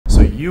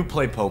you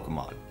play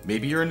Pokemon,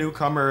 maybe you're a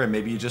newcomer and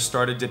maybe you just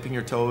started dipping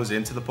your toes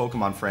into the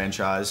Pokemon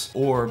franchise,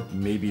 or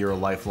maybe you're a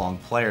lifelong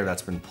player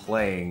that's been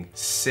playing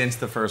since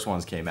the first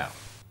ones came out.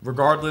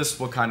 Regardless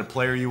what kind of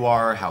player you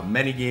are, how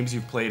many games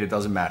you've played, it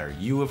doesn't matter.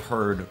 You have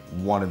heard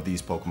one of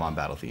these Pokemon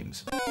battle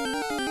themes.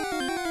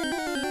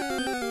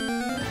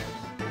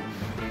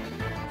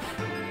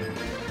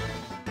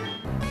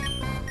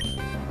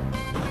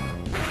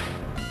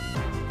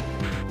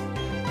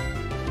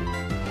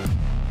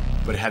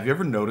 But have you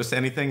ever noticed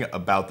anything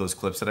about those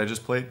clips that I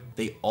just played?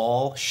 They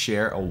all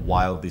share a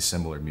wildly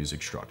similar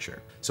music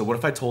structure. So what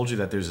if I told you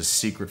that there's a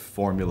secret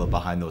formula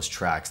behind those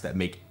tracks that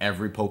make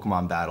every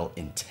Pokemon battle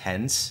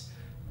intense,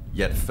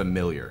 yet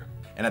familiar?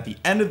 And at the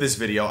end of this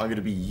video, I'm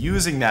gonna be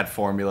using that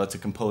formula to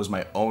compose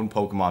my own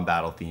Pokemon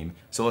battle theme.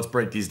 So let's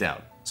break these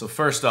down. So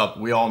first up,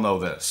 we all know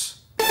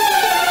this.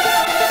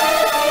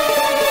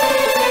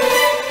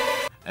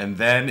 And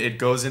then it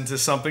goes into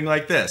something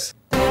like this.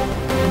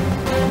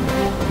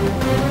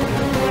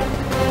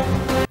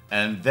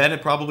 And then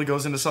it probably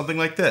goes into something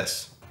like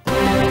this.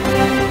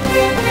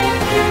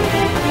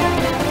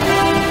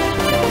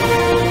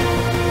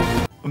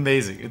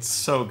 Amazing, it's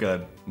so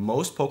good.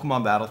 Most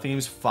Pokemon battle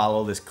themes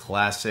follow this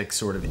classic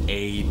sort of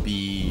A,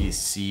 B,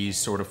 C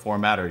sort of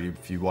format, or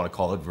if you want to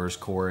call it verse,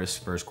 chorus,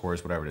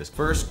 whatever it is.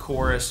 Verse,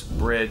 chorus,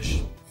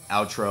 bridge,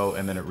 outro,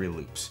 and then it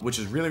reloops, which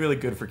is really, really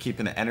good for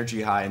keeping the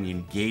energy high and the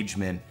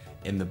engagement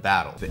in the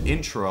battle. The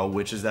intro,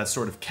 which is that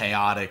sort of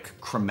chaotic,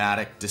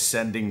 chromatic,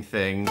 descending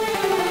thing,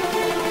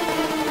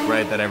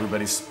 right, that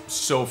everybody's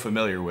so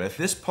familiar with.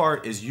 This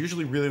part is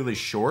usually really, really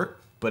short,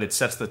 but it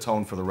sets the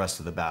tone for the rest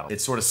of the battle. It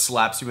sort of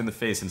slaps you in the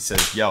face and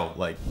says, yo,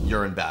 like,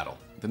 you're in battle.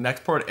 The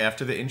next part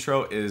after the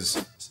intro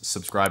is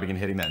subscribing and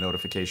hitting that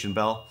notification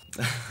bell.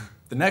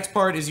 The next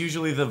part is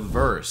usually the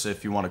verse,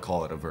 if you want to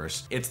call it a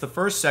verse. It's the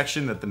first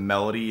section that the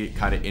melody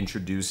kind of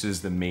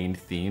introduces the main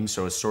theme,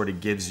 so it sort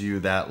of gives you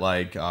that,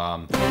 like,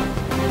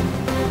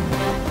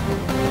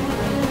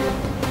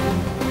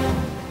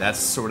 that's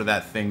sort of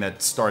that thing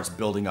that starts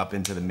building up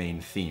into the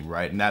main theme,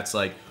 right? And that's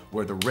like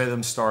where the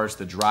rhythm starts,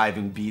 the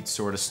driving beat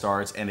sort of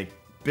starts, and it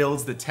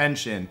builds the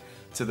tension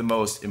to the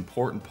most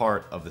important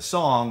part of the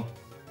song,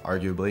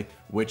 arguably,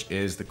 which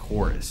is the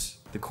chorus.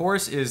 The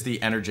chorus is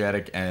the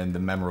energetic and the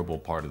memorable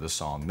part of the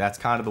song. That's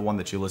kind of the one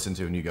that you listen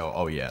to and you go,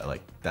 oh yeah,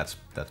 like that's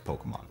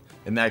Pokemon.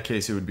 In that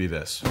case, it would be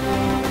this.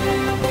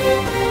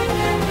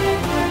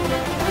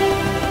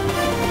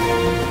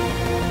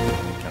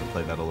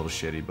 Play that a little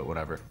shitty, but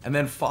whatever. And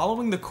then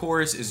following the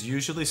chorus is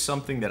usually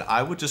something that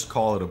I would just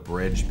call it a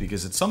bridge,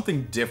 because it's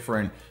something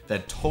different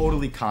that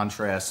totally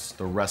contrasts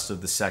the rest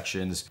of the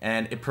sections,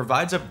 and it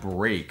provides a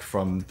break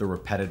from the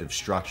repetitive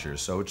structure.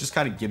 So it just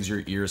kind of gives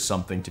your ears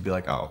something to be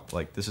like, oh,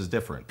 like this is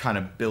different. Kind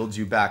of builds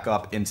you back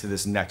up into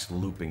this next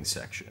looping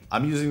section.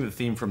 I'm using the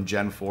theme from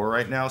Gen 4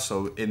 right now,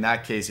 so in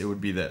that case, it would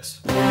be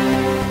this.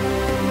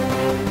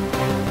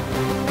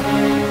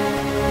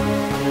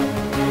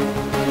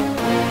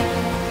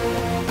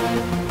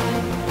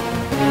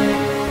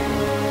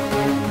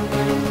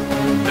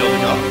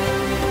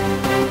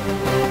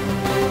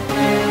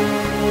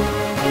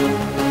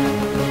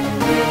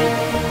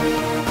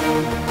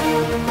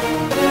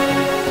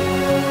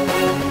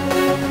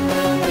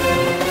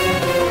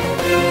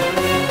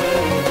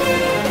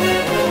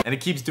 And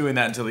it keeps doing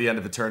that until the end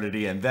of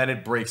eternity, and then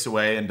it breaks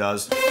away and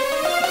does.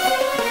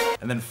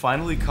 And then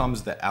finally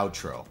comes the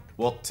outro.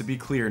 Well, to be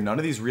clear, none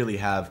of these really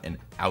have an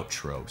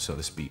outro, so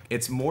to speak.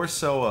 It's more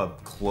so a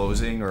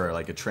closing or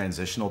like a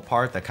transitional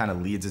part that kind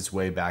of leads its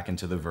way back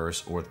into the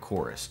verse or the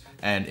chorus.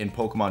 And in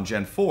Pokemon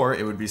Gen 4,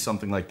 it would be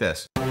something like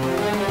this.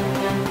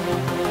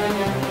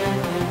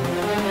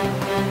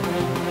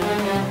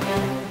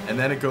 And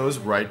then it goes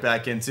right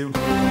back into... You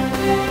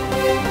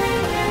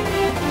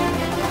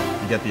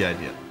get the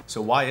idea.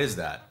 So why is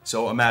that?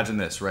 So imagine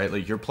this, right?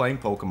 Like you're playing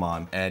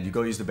Pokemon and you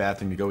go use the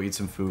bathroom, you go eat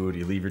some food,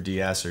 you leave your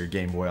DS or your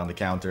Game Boy on the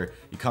counter,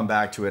 you come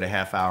back to it a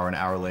half hour, an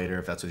hour later,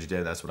 if that's what you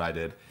did, that's what I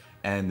did,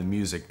 and the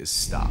music is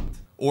stopped.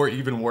 Or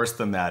even worse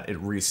than that,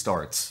 it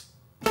restarts.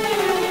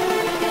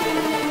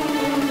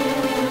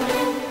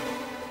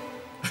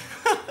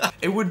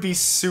 It would be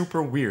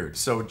super weird.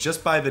 So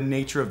just by the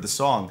nature of the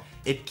song,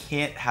 it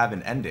can't have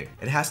an ending.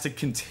 It has to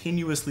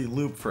continuously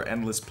loop for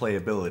endless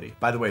playability.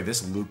 By the way,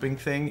 this looping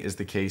thing is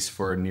the case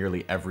for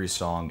nearly every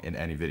song in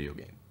any video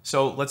game.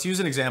 So let's use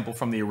an example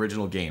from the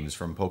original games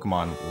from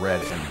Pokemon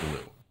Red and Blue.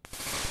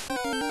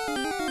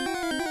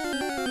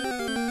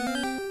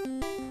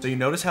 So you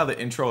notice how the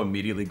intro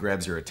immediately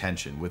grabs your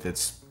attention with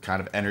its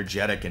kind of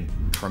energetic and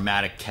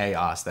chromatic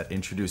chaos that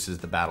introduces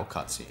the battle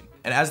cutscene.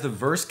 And as the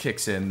verse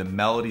kicks in, the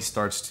melody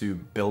starts to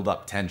build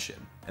up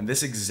tension. And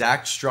this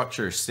exact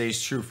structure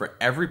stays true for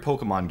every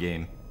Pokemon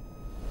game,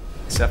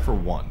 except for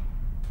one.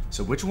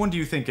 So which one do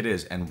you think it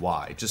is and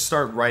why? Just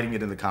start writing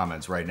it in the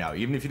comments right now.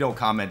 Even if you don't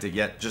comment it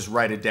yet, just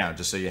write it down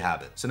just so you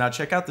have it. So now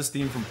check out this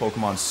theme from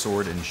Pokemon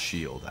Sword and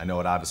Shield. I know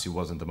it obviously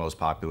wasn't the most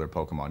popular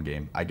Pokemon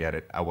game. I get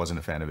it. I wasn't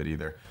a fan of it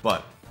either.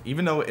 But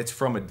even though it's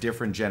from a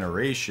different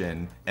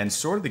generation and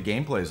sort of the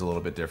gameplay is a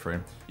little bit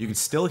different, you can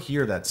still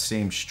hear that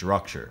same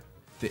structure.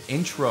 The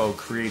intro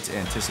creates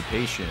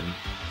anticipation.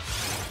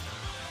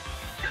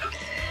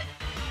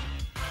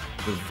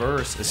 The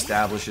verse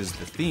establishes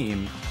the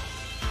theme.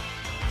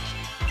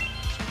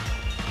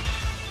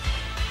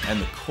 And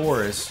the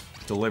chorus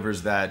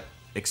delivers that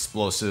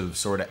explosive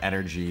sort of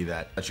energy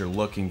that you're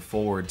looking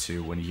forward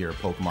to when you hear a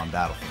Pokemon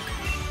Battle Theme.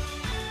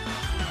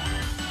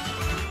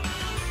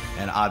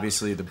 And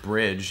obviously the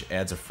bridge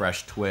adds a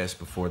fresh twist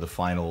before the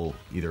final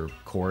either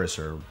chorus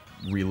or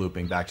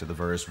re-looping back to the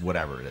verse,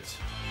 whatever it is.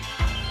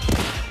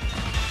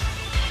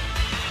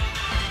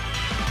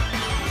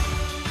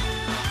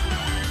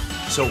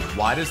 So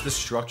why does the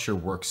structure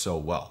work so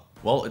well?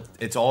 Well,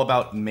 it's all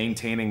about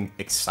maintaining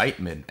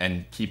excitement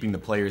and keeping the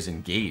players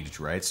engaged,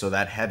 right? So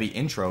that heavy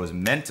intro is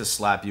meant to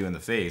slap you in the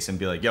face and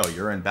be like, yo,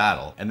 you're in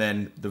battle. And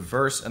then the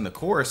verse and the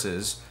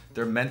choruses,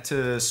 they're meant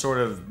to sort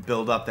of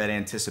build up that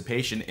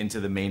anticipation into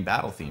the main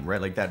battle theme, right?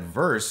 Like that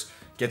verse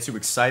gets you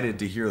excited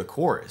to hear the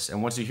chorus.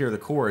 And once you hear the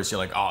chorus, you're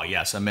like, oh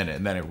yes, I'm in it.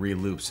 And then it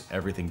re-loops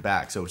everything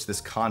back. So it's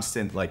this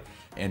constant like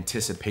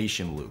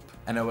anticipation loop.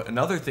 And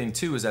another thing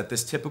too is that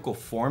this typical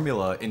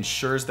formula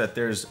ensures that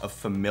there's a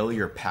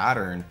familiar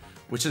pattern,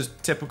 which is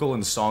typical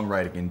in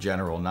songwriting in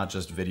general, not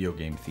just video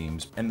game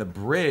themes. And the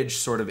bridge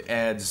sort of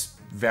adds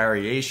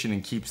variation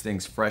and keeps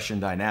things fresh and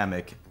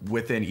dynamic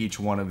within each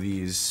one of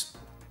these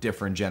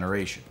different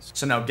generations.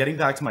 So now getting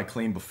back to my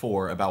claim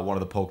before about one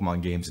of the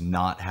Pokemon games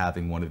not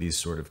having one of these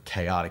sort of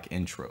chaotic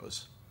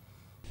intros.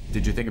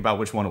 Did you think about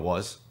which one it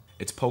was?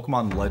 It's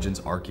Pokemon Legends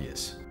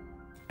Arceus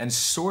and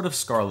sort of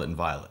Scarlet and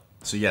Violet.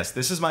 So yes,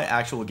 this is my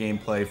actual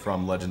gameplay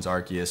from Legends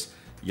Arceus.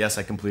 Yes,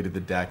 I completed the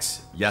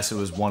decks. Yes, it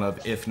was one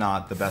of, if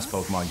not the best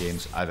Pokemon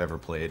games I've ever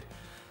played.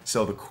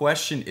 So the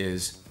question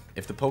is,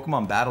 if the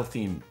Pokemon Battle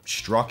Theme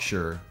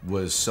structure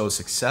was so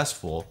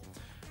successful,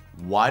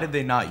 why did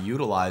they not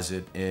utilize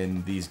it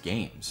in these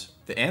games?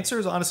 The answer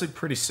is honestly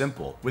pretty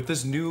simple. With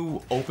this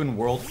new open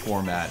world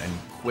format and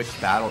quick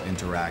battle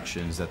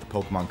interactions that the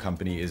Pokemon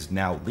Company is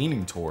now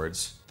leaning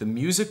towards, the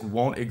music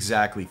won't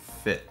exactly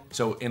fit.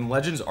 So in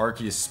Legends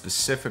Arceus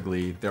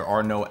specifically, there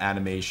are no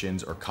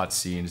animations or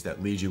cutscenes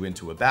that lead you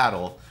into a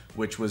battle,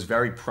 which was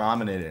very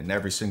prominent in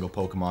every single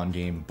Pokemon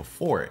game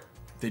before it.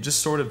 They just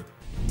sort of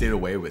did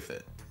away with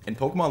it. In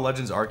Pokemon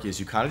Legends Arceus,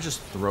 you kind of just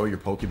throw your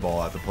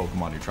Pokeball at the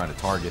Pokemon you're trying to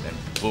target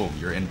and boom,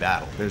 you're in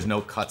battle. There's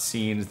no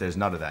cutscenes, there's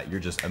none of that. You're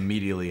just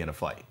immediately in a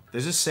fight.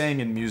 There's a saying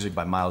in music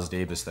by Miles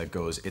Davis that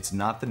goes, it's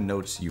not the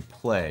notes you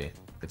play,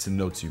 it's the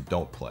notes you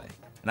don't play.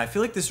 And I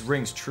feel like this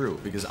rings true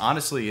because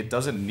honestly, it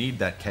doesn't need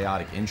that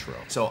chaotic intro.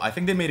 So I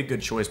think they made a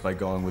good choice by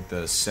going with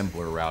the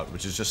simpler route,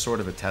 which is just sort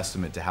of a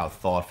testament to how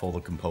thoughtful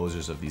the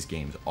composers of these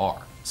games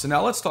are. So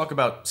now let's talk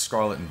about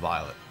Scarlet and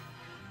Violet.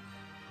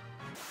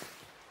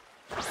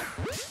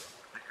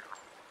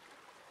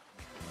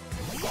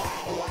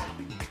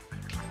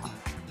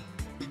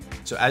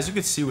 So as you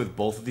can see with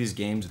both of these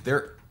games,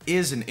 there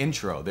is an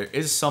intro. There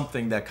is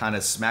something that kind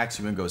of smacks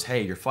you and goes,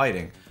 hey, you're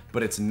fighting,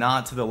 but it's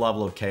not to the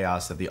level of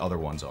chaos that the other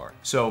ones are.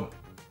 So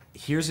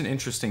here's an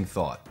interesting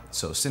thought.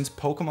 So since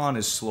Pokemon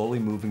is slowly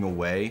moving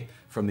away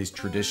from these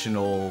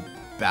traditional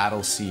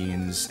battle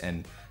scenes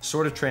and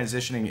sort of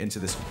transitioning into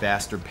this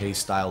faster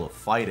paced style of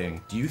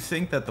fighting, do you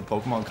think that the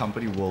Pokemon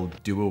Company will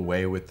do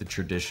away with the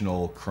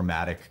traditional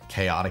chromatic,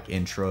 chaotic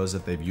intros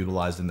that they've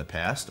utilized in the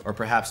past? Or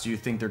perhaps do you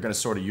think they're going to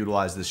sort of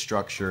utilize this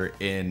structure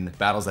in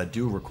battles that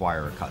do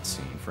require a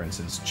cutscene? For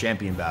instance,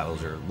 champion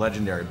battles or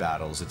legendary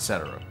battles,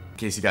 etc. In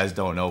case you guys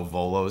don't know,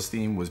 Volo's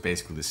theme was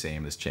basically the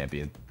same as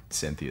Champion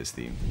Cynthia's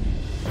theme.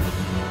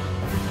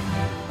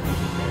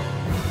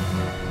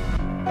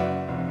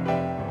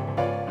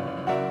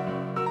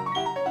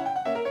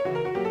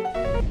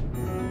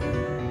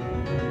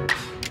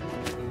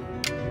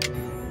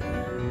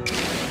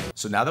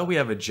 So now that we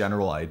have a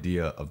general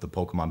idea of the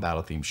Pokemon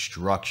Battle Theme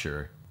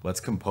structure, let's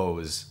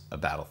compose a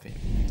battle theme.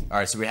 All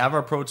right, so we have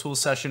our Pro Tools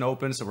session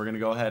open, so we're gonna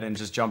go ahead and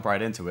just jump right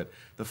into it.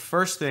 The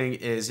first thing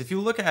is, if you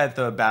look at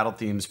the battle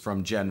themes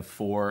from Gen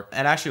 4,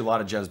 and actually a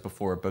lot of gens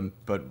before,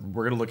 but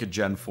we're gonna look at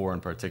Gen 4 in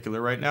particular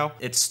right now.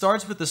 It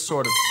starts with this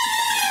sort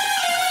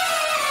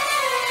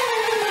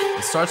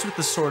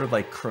of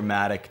like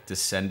chromatic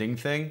descending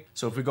thing.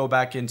 So if we go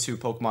back into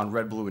Pokemon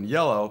Red, Blue, and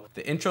Yellow,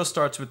 the intro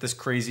starts with this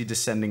crazy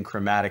descending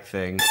chromatic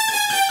thing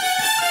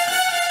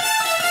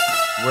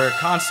where it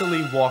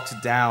constantly walks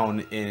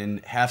down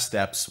in half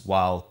steps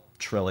while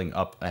trilling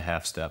up a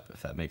half step,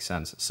 if that makes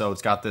sense. So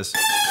it's got this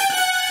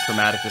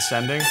chromatic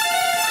descending.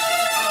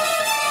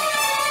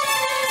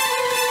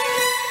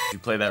 If you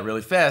play that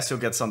really fast, you'll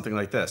get something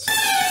like this.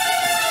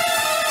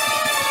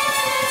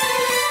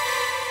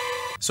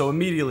 So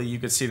immediately you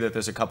can see that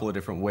there's a couple of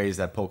different ways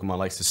that Pokemon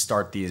likes to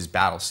start these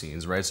battle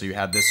scenes, right? So you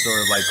have this sort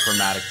of like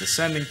chromatic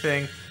descending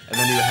thing, and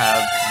then you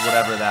have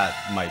whatever that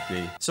might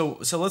be. So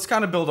let's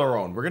kind of build our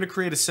own. We're gonna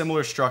create a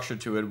similar structure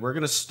to it. We're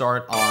gonna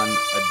start on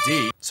a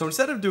D. So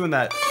instead of doing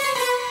that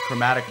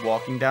chromatic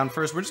walking down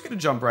first, we're just gonna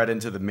jump right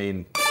into the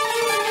main.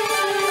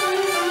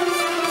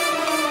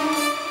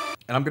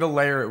 And I'm gonna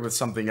layer it with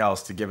something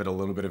else to give it a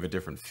little bit of a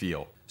different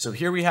feel. So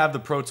here we have the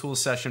Pro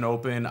Tools session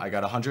open. I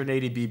got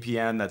 180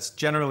 BPM. That's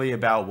generally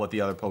about what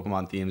the other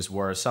Pokemon themes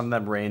were. Some of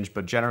them range,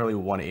 but generally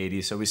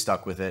 180, so we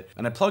stuck with it.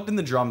 And I plugged in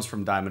the drums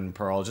from Diamond and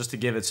Pearl just to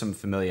give it some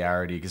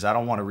familiarity, because I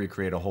don't want to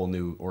recreate a whole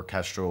new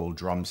orchestral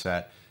drum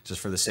set just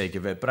for the sake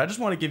of it. But I just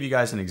want to give you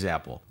guys an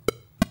example.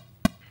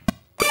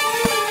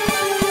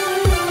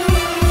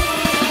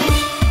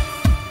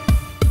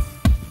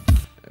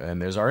 And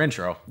there's our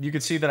intro. You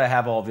can see that I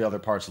have all the other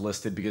parts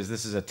listed because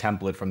this is a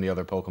template from the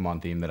other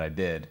Pokemon theme that I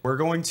did. We're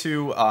going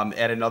to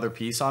add another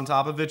piece on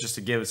top of it just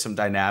to give it some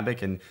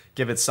dynamic and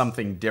give it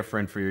something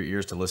different for your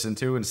ears to listen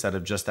to instead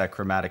of just that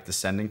chromatic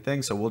descending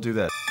thing. So we'll do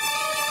this.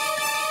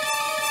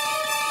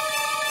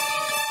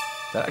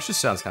 That actually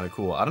sounds kind of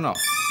cool. I don't know.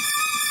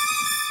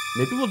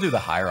 Maybe we'll do the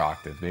higher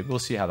octave. Maybe we'll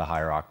see how the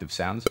higher octave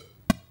sounds.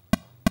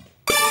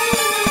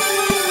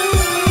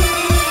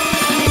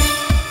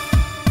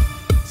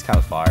 It's kind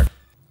of fire.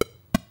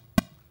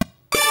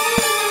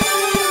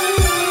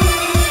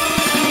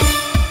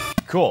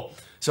 Cool.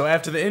 So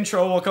after the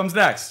intro, what comes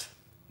next?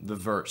 The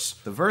verse.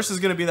 The verse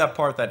is going to be that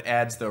part that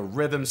adds the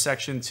rhythm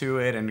section to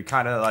it and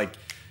kind of like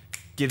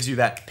gives you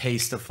that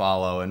pace to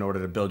follow in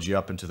order to build you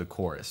up into the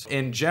chorus.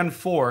 In Gen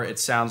 4, it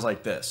sounds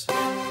like this.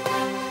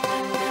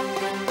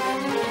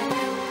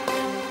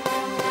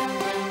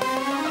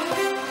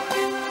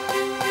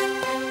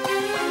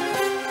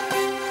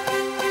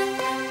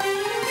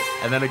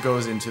 And then it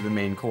goes into the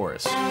main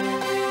chorus.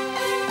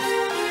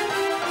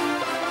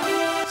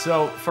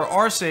 So for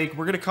our sake,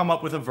 we're gonna come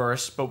up with a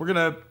verse, but we're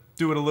gonna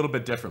do it a little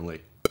bit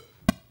differently.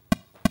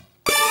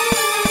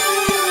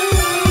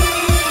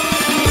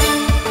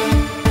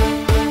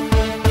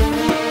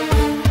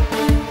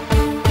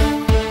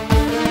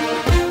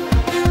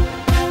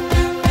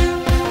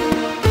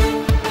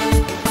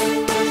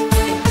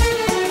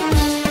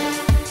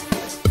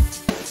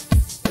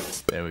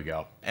 There we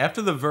go.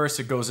 After the verse,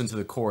 it goes into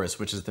the chorus,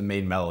 which is the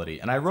main melody.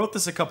 And I wrote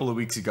this a couple of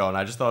weeks ago, and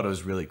I just thought it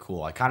was really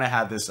cool. I kind of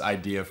had this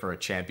idea for a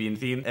champion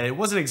theme, and it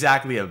wasn't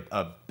exactly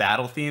a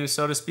battle theme,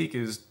 so to speak.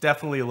 It was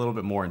definitely a little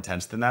bit more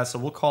intense than that, so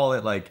we'll call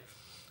it like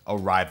a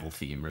rival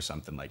theme or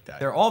something like that.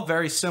 They're all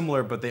very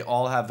similar, but they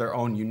all have their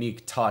own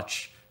unique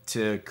touch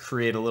to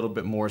create a little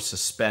bit more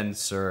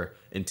suspense or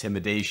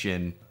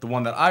intimidation. The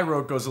one that I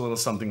wrote goes a little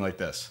something like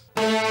this.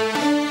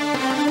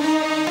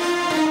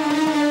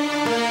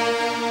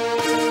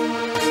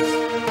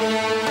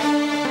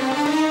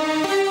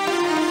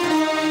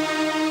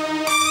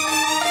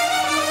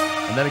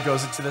 And then it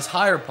goes into this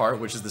higher part,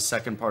 which is the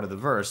second part of the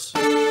verse.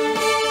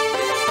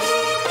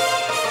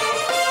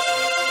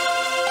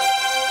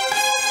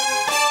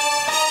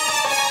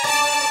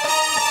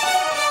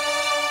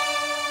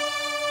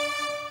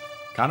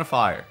 Kind of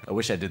fire. I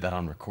wish I did that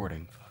on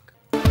recording. Fuck.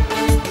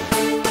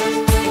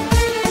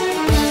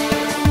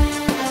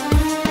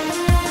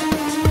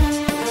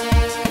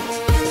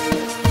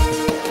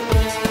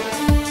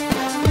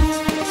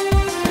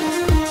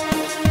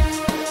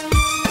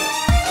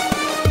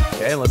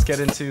 Okay, let's get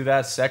into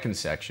that second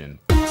section.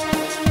 There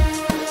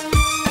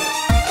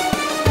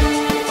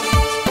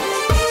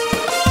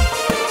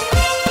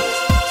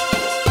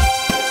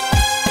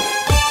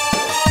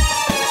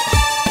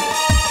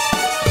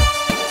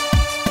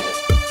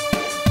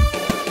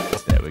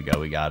we go,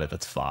 we got it.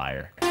 That's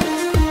fire.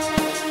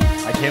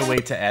 I can't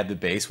wait to add the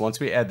bass. Once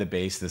we add the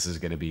bass, this is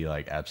going to be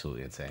like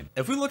absolutely insane.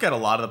 If we look at a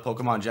lot of the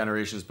Pokemon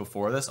generations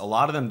before this, a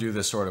lot of them do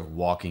this sort of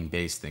walking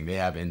bass thing. They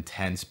have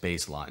intense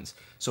bass lines.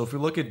 So if we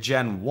look at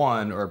Gen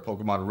 1 or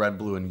Pokemon Red,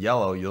 Blue, and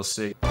Yellow, you'll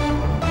see. And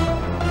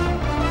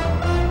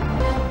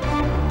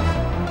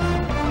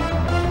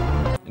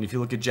if you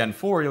look at Gen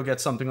 4, you'll get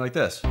something like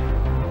this.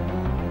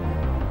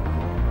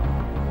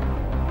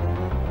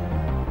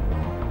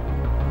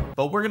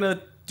 But we're going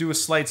to do a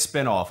slight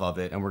spin off of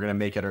it, and we're going to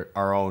make it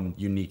our own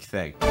unique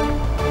thing.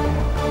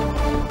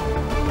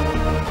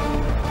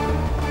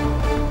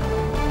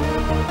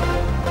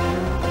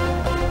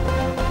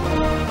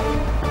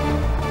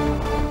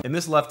 In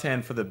this left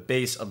hand for the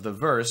bass of the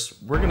verse,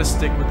 we're going to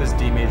stick with this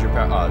D major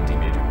power, We're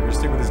going to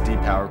stick with this D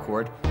power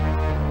chord.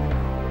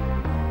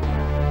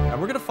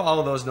 And we're going to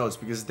follow those notes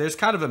because there's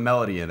kind of a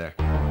melody in there.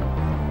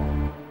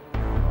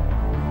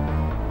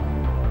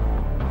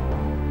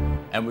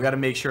 And we got to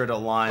make sure it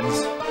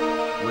aligns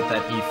with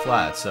that E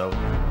flat, so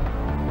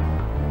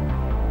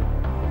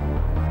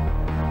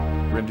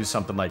we're going to do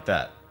something like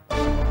that.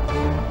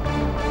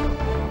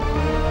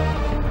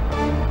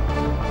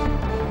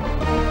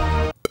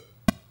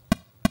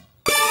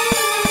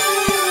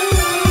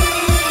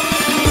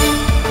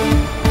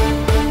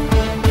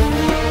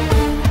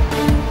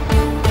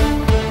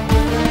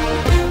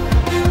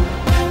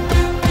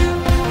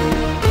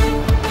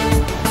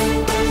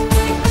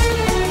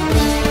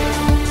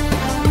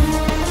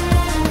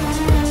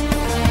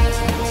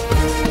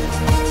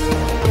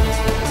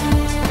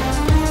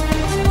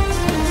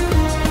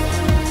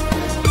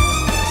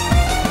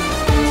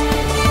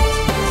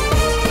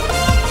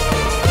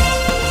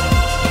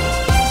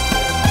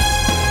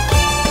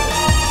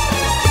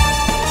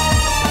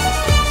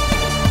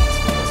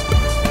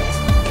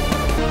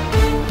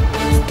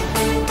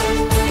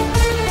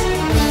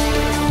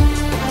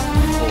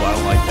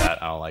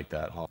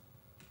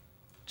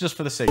 just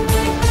for the sake of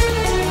it.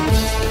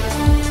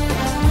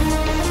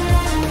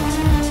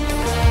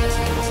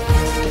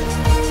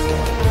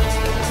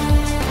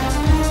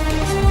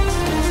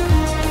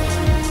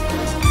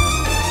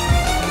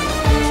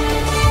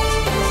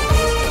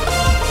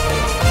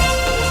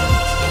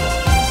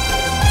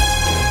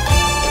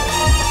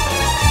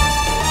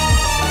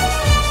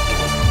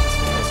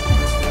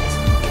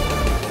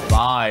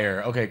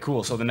 Okay,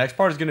 cool. So the next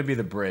part is going to be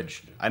the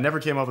bridge. I never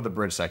came up with a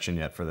bridge section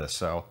yet for this,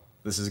 so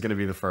this is going to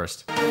be the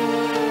first.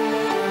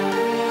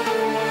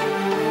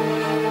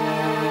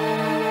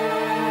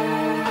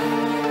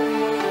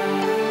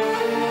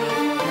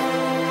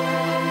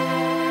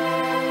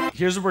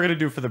 Here's what we're going to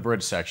do for the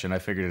bridge section. I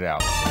figured it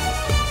out.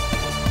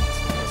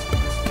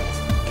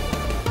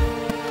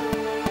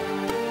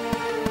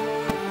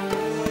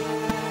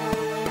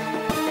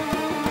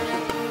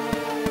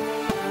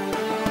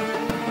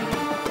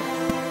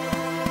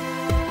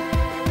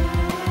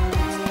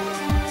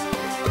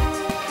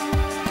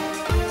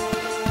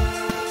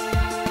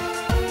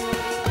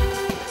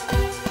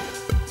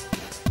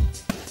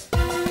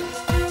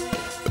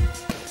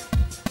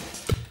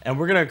 And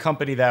we're going to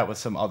accompany that with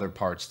some other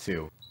parts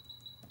too.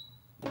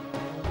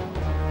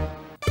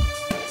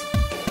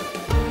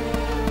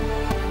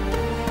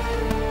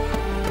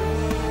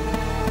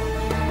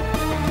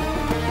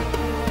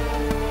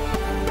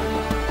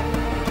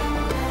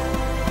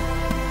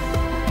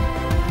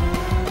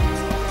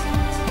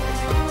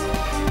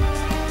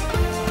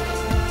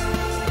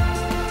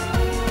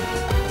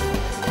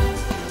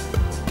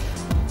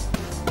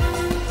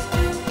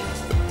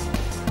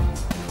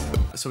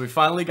 So we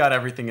finally got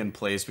everything in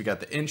place. We got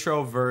the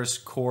intro, verse,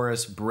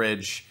 chorus,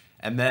 bridge,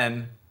 and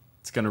then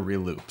it's gonna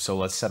reloop. So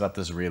let's set up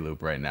this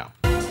reloop right now.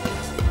 It's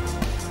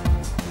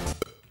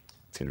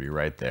gonna be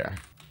right there.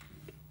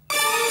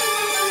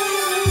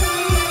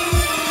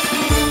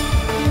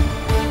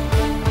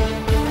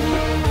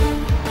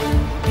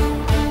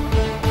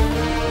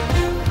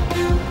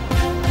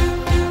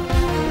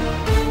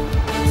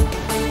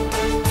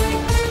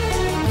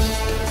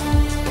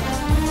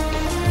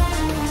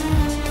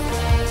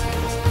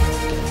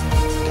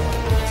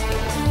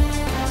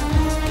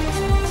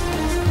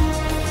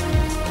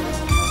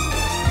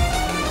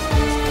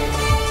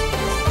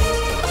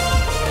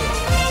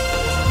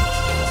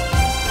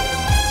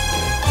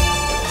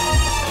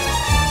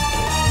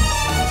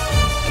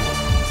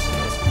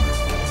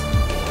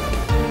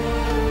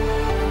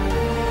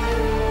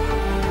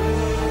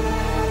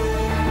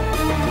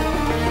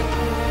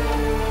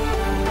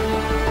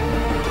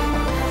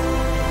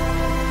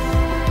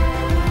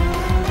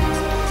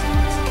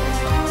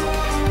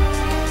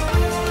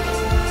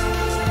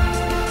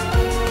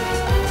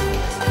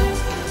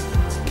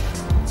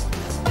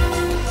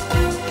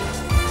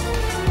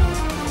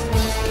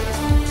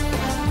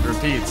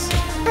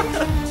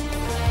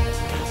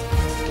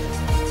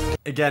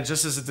 Again,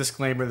 just as a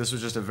disclaimer, this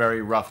was just a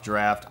very rough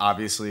draft.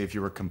 Obviously, if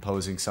you were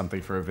composing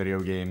something for a video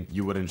game,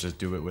 you wouldn't just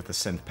do it with a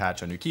synth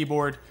patch on your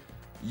keyboard.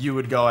 You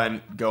would go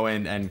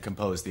in and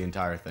compose the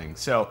entire thing.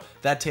 So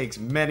that takes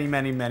many,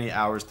 many, many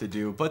hours to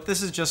do. But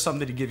this is just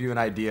something to give you an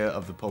idea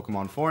of the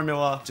Pokemon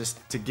formula,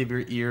 just to give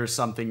your ears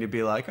something to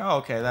be like, oh,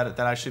 okay, that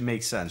actually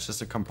makes sense, just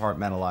to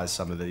compartmentalize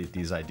some of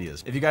these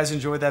ideas. If you guys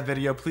enjoyed that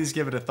video, please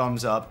give it a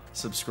thumbs up,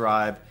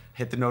 subscribe,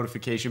 hit the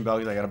notification bell,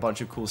 because I got a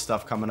bunch of cool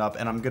stuff coming up,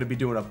 and I'm going to be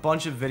doing a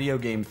bunch of video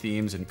game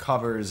themes and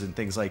covers and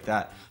things like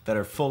that that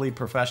are fully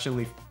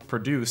professionally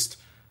produced.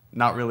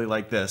 Not really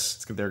like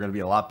this. They're going to be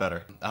a lot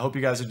better. I hope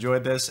you guys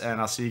enjoyed this, and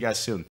I'll see you guys soon.